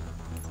amazing.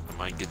 My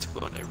mind gets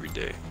blown every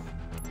day.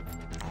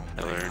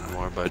 I learn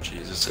more about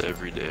Jesus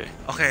every day.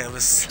 Okay,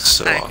 besides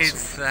so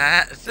awesome.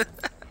 that,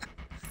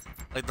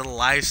 like the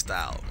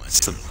lifestyle, my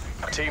It's dude.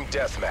 the, Team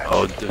deathmatch.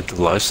 oh, the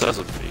lifestyle's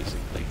amazing.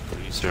 Like,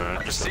 when you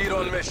surround yourself Proceed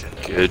on with mission.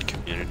 a good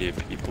community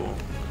of people,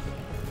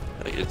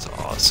 like, it's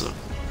awesome.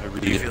 I Do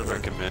you really feel that-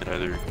 recommend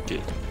either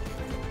get.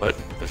 What?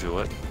 I feel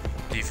what?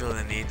 Do you feel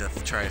the need to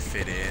try to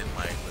fit in,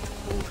 like, with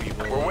cool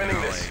people? We're winning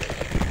you know, this.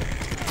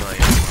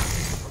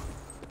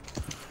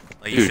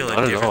 Like you Dude, feel the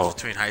not at difference all.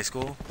 between high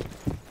school?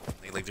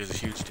 Like there's a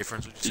huge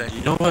difference, would you say?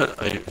 You know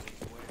what? I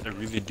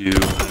really do.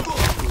 People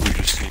who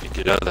just need to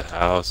get out of the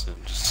house and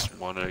just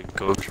want to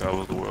go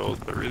travel the world.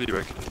 I really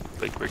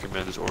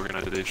recommend this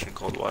organization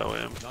called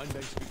YOM,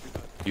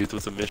 Youth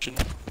with a Mission.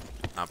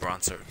 Not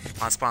sponsored.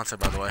 Not sponsored,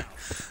 by the way.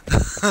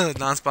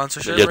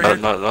 Non-sponsorship. Yeah, right here?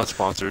 not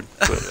sponsored,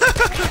 but Losing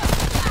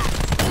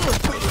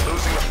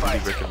the I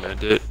fight. really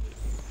recommend it.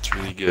 It's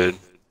really good.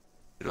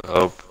 It'll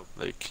help,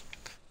 like,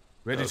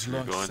 Ready if to you're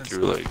launch going sensor.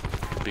 through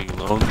like being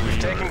lonely,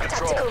 Taking or,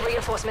 control. Tactical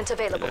reinforcement you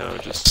available. know,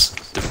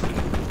 just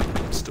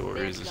different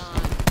stories. You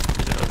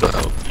know, to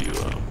help you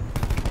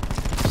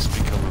just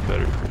become a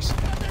better person.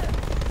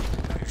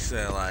 You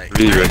said like.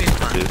 Really I ain't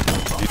recommend it.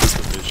 fun. Use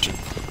the mission.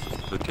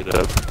 Look it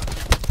up.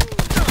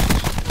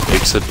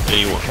 Except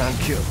anyone Can't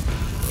kill.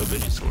 of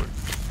any sort.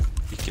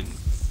 You can.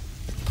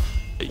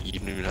 You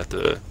don't even have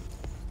to.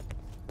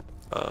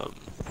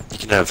 You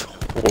can have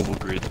horrible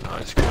grades in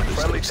high school and they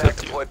still Friendly accept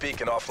tac you. deploy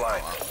beacon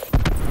offline.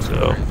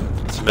 So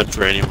it's meant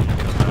for anyone to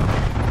come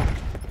out,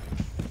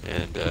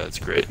 and it's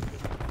great.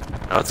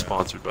 Not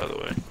sponsored, by the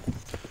way.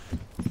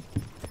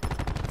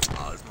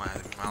 Oh, it's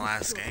my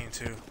last game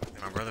too.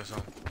 My brother's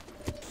home.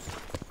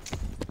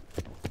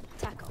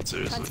 Tackle.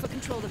 Seriously. Transfer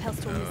control of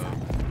Hellstorm missile.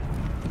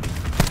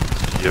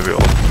 You ever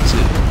all see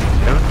it?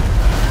 Yeah?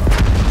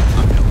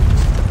 I'm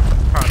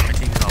young. Probably my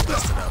team's all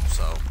busted up,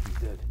 so.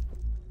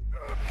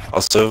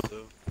 Also,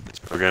 this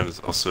program is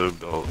also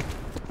built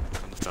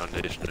on the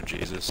foundation of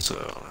Jesus, so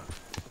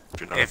if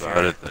you're not If about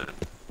you're- it, then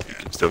you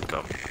can still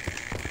come.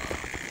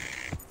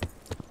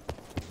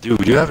 Dude,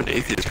 we do have an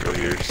atheist girl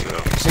here, so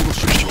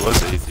she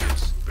was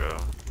atheist, bro.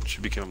 She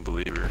became a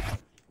believer,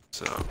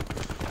 so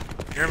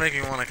You're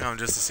making me want to come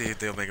just to see if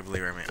they'll make a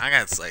believer in me. I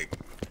got like,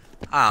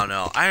 I don't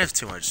know. I have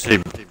too much.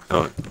 hey,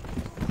 no,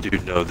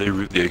 dude, no, they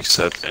really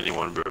accept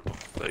anyone, bro.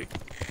 Like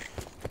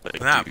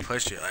Not dude,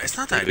 push it. It's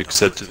not that. they've dumb,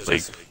 accepted it's like.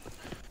 just-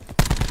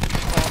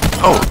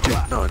 Oh,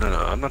 dude, no,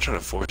 I'm not trying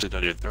to force it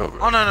down your throat, bro.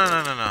 Oh no.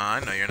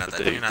 I know you're not But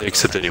that. they You're not those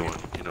accept type of anyone,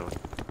 people. you know.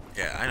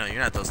 Yeah, I know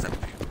you're not those type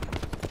of people.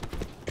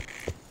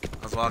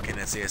 I was walking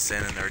at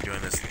CSN and they were doing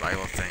this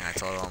Bible thing. I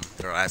told them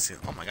they were asking,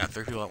 "Oh my God,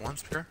 3 people at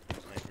once, Peter?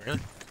 Like, really?"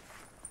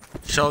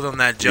 Show them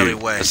that jelly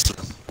Dude, way.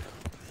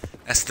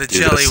 That's The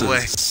dude, jelly that's way.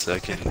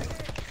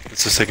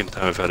 It's the second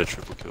time I've had a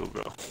triple kill,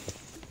 bro.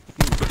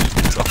 What are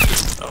you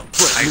talking about?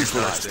 I just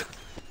noticed it.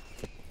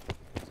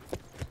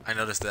 I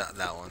noticed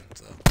that one.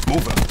 So.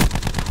 Move up.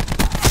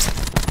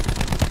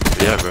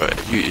 Yeah, bro.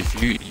 You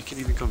can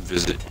even come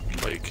visit.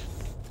 Like,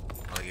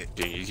 Like it.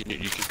 yeah,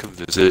 you can come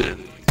visit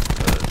and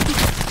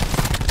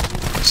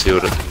see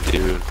what I can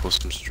do and pull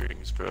some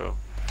strings, bro.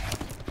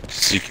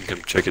 So you can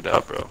come check it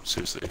out, bro.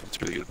 Seriously, it's a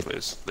really good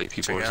place. Like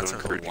people Check are out so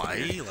to encouraging.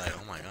 Hawaii. Like,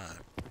 oh my God.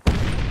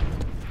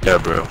 Yeah,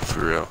 bro,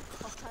 for real.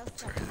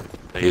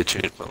 Like, it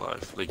changed my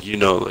life. Like you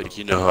know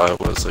how I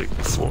was like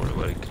before.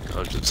 Like I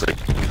was just like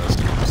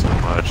cussing so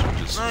much and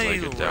just No, like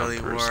you a down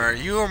really person. were.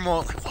 You were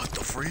more like, what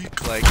the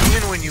freak? Like,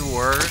 even when you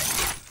were,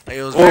 like,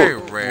 it was Well, very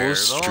well, rare.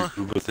 it's Though.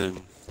 true, but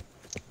then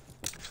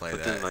Play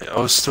But that. then, like, I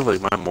was still like,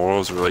 my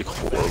morals were like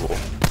horrible.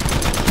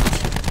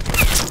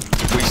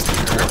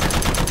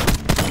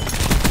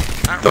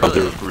 Not No, they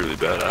really. were really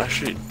bad.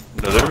 Actually,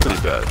 no, they were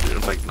really bad, dude.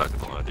 I'm like not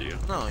gonna lie to you.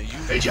 No, you.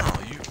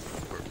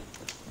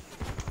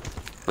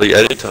 Like,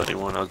 I didn't tell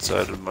anyone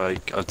outside of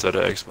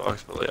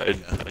Xbox, but like, I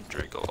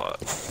drink a lot.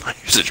 I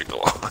used to drink a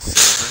lot.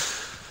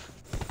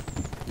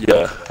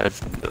 Yeah, I've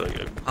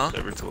Huh?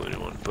 never told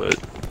anyone, but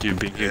dude,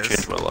 being here Yes.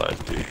 changed my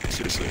life, dude.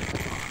 Seriously.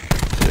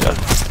 Yeah.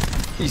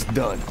 He's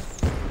done.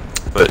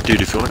 But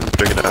dude, if you want to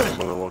check it out, you're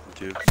more than welcome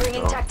to.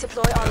 Bringing tac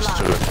deploy Let's do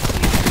online. it.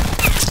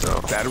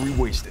 So, Battery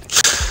wasted.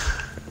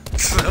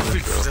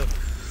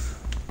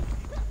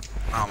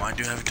 Oh, I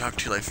do haven't talked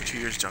to you like for 2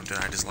 years, jumped in.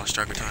 I just lost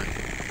track of time.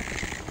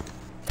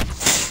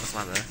 That's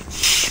my bad.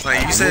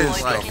 Like you said,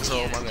 it's like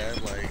so my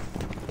bad. Like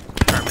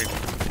trying to make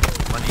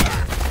money.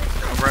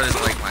 My brother's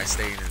like my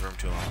stay in his room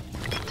too long.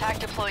 Tac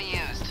deploy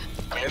used.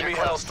 Enemy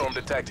hellstorm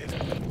detected.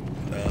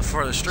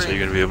 For the so stream, you're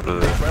gonna be able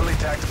to Friendly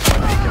tactical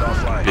beacon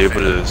offline. be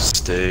able to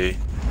stay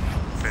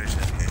finish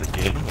this game. the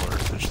game or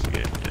finish the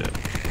game.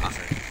 Yeah. I'll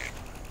finish.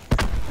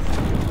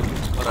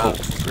 What Oh, up?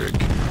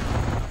 frick.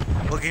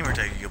 What gamer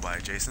tag you go buy,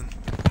 Jason?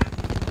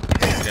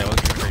 Yeah,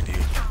 what gamer tag do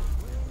you?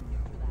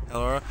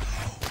 Hello, world.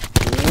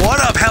 What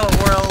up, hello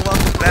world?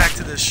 Welcome back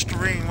to the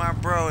stream. My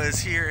bro is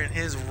here in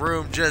his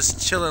room, just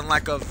chilling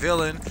like a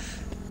villain.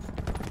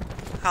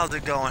 How's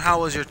it going?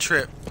 How was your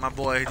trip, my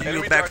boy? Did you do a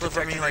Enemy dark backflip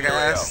for me detected like in I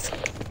your AO. asked?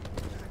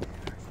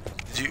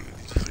 Did you?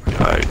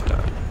 Guy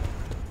died.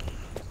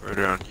 Right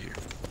around here.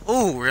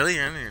 Oh, really?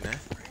 You're in here, man.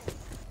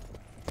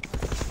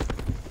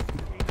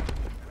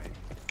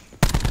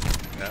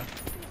 Yeah.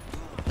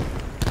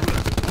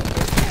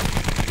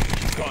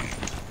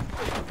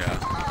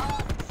 Yeah.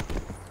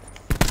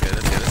 That's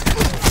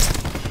good.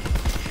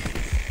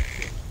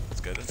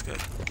 That's good. That's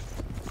good.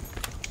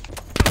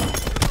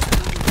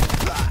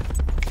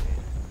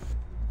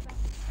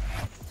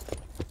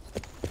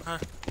 Huh?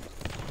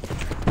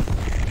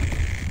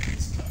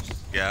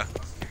 Yeah.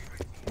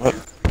 What?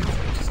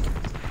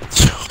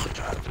 Oh my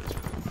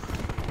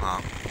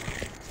god.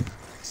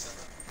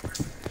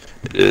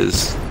 It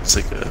is. It's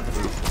like a.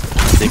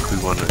 I think we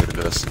want to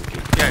invest in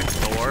game. Yeah,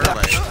 lower,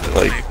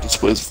 Like,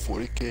 displays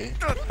 40k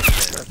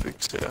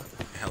graphics, yeah.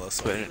 Hello, But,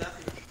 sweet.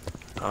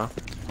 huh?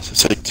 So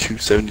it's like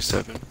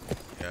 277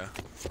 Yeah.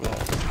 for that.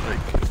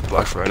 Like,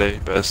 Black Friday,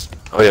 best.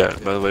 Oh yeah,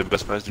 by the way,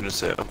 Best Buy's doing a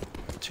sale.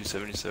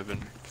 277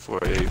 for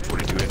a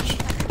 42-inch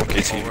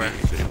 4K TV Alright.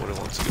 if anyone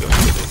wants to go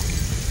get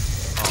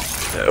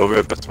it. Yeah, over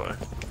at Best Buy.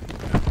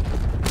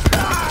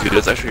 Dude,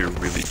 that's actually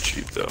really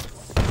cheap though.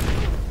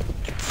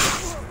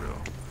 For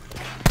real.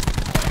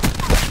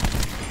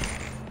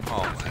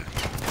 Oh my.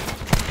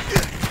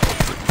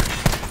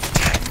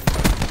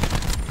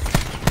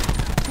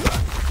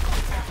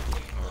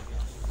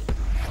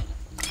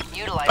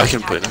 Utilize I can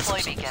tac play this.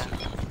 deploy beacon.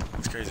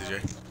 It's crazy,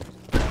 Jay.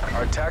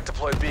 Our tac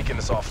deployed beacon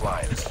is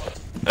offline.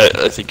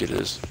 I think it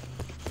is.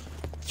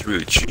 It's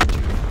really cheap,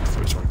 dude.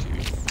 For a smart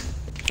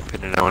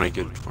TV. And I want to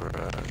get it for,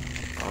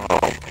 oh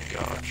my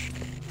gosh.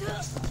 I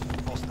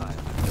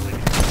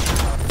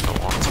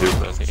want to,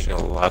 but I think I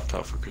got a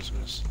laptop for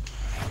Christmas.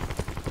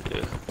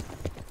 Yeah.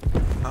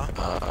 Huh?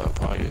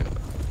 Probably,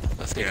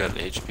 I think Yeah. an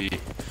HP.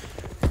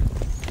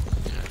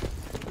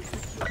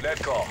 Net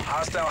call.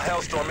 Hostile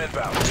hellstorm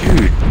inbound.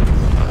 Dude,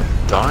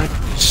 I'm dying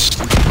from this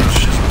stupid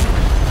shit.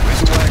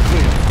 Visual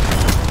clear.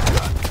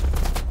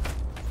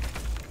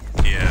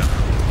 Yeah.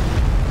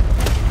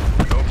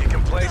 Don't get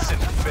complacent.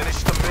 Finish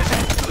the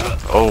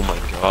mission. Oh my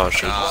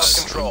gosh, Lost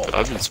control.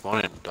 I've been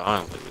spawning and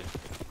dying lately.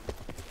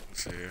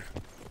 Let's see here.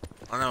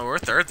 Oh no, we're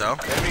third though.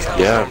 Enemy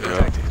Yeah, hellstorm bro.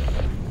 detected.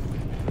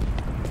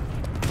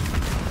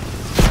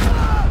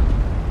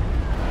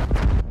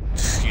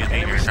 Excuse me, your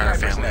Enemy entire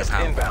sniper's family is nest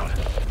how. inbound.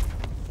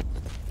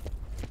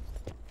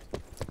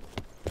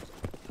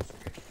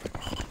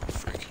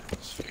 Frick,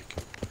 it's fake.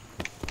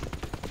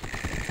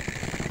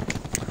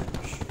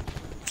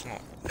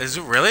 Is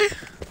it really?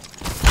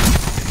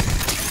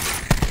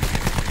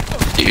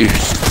 Dude,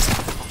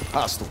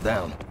 Hostile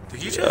down.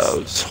 Did you yeah, just? it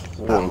was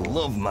I horrible.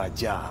 love my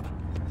job.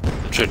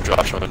 I tried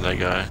drop shotting that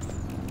guy.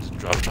 Just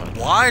drop shot.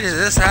 Why did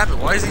this happen?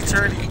 Why is he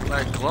turning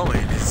like glowing?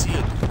 Is he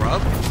a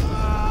grub?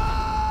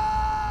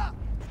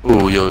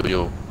 Ooh, yo.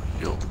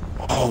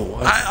 Oh,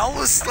 what? I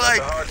was That's like,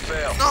 a hard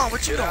fail. no,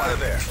 but you Get know out of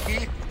there.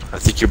 I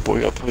think your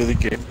boy got to play the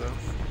game, though.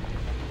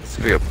 I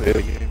think I got to play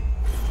the game.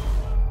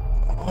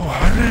 Oh,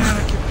 how did I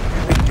not get to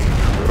play the game,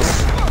 bro?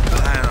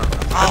 I don't know.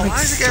 Oh,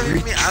 why is it Three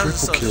giving me? I was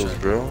so triple kills,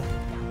 shocked. bro.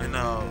 I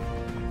know.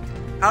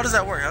 How does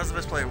that work? How does the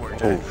best player work?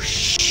 Jay? Oh,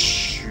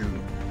 shoot.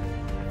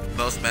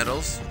 Most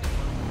medals?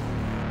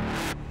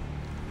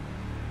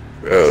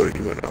 Bro,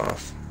 he went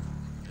off.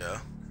 Yeah.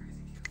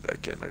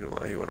 That kid, not gonna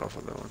lie, he went off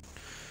on that one.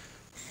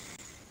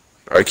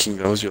 Alright, King,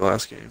 that was your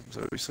last game, is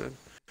that what we said?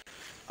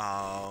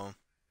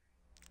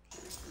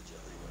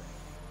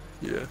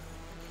 Yeah.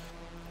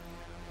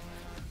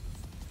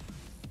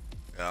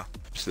 Yeah.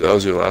 So that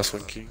was your last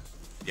one, King?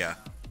 Yeah.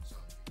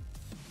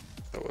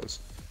 That was.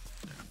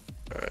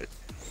 Alright.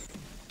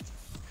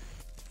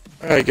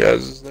 Alright,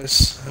 guys, it's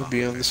nice to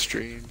be on the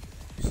stream.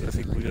 I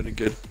think we gotta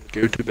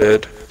go to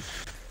bed.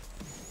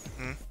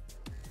 Hmm?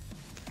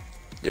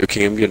 Yo,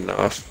 King, I'm getting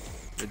off.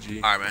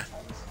 Alright, man.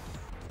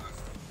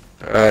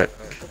 Alright.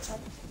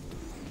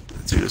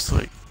 Dude, it's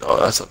like, oh,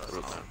 that's not the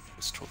real time.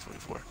 It's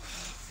 12:24.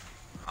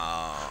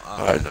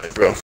 Alright, night,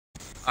 bro.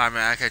 Alright,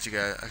 man. I'll catch you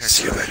guys.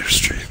 See you later,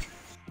 stream.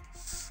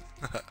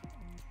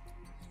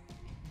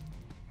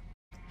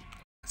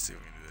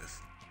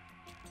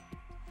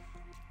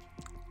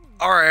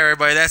 Alright,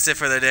 everybody, that's it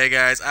for the day,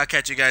 guys. I'll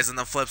catch you guys on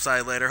the flip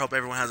side later. Hope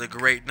everyone has a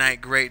great night,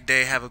 great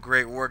day, have a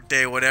great work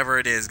day, whatever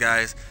it is,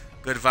 guys.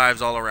 Good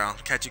vibes all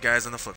around. Catch you guys on the flip side.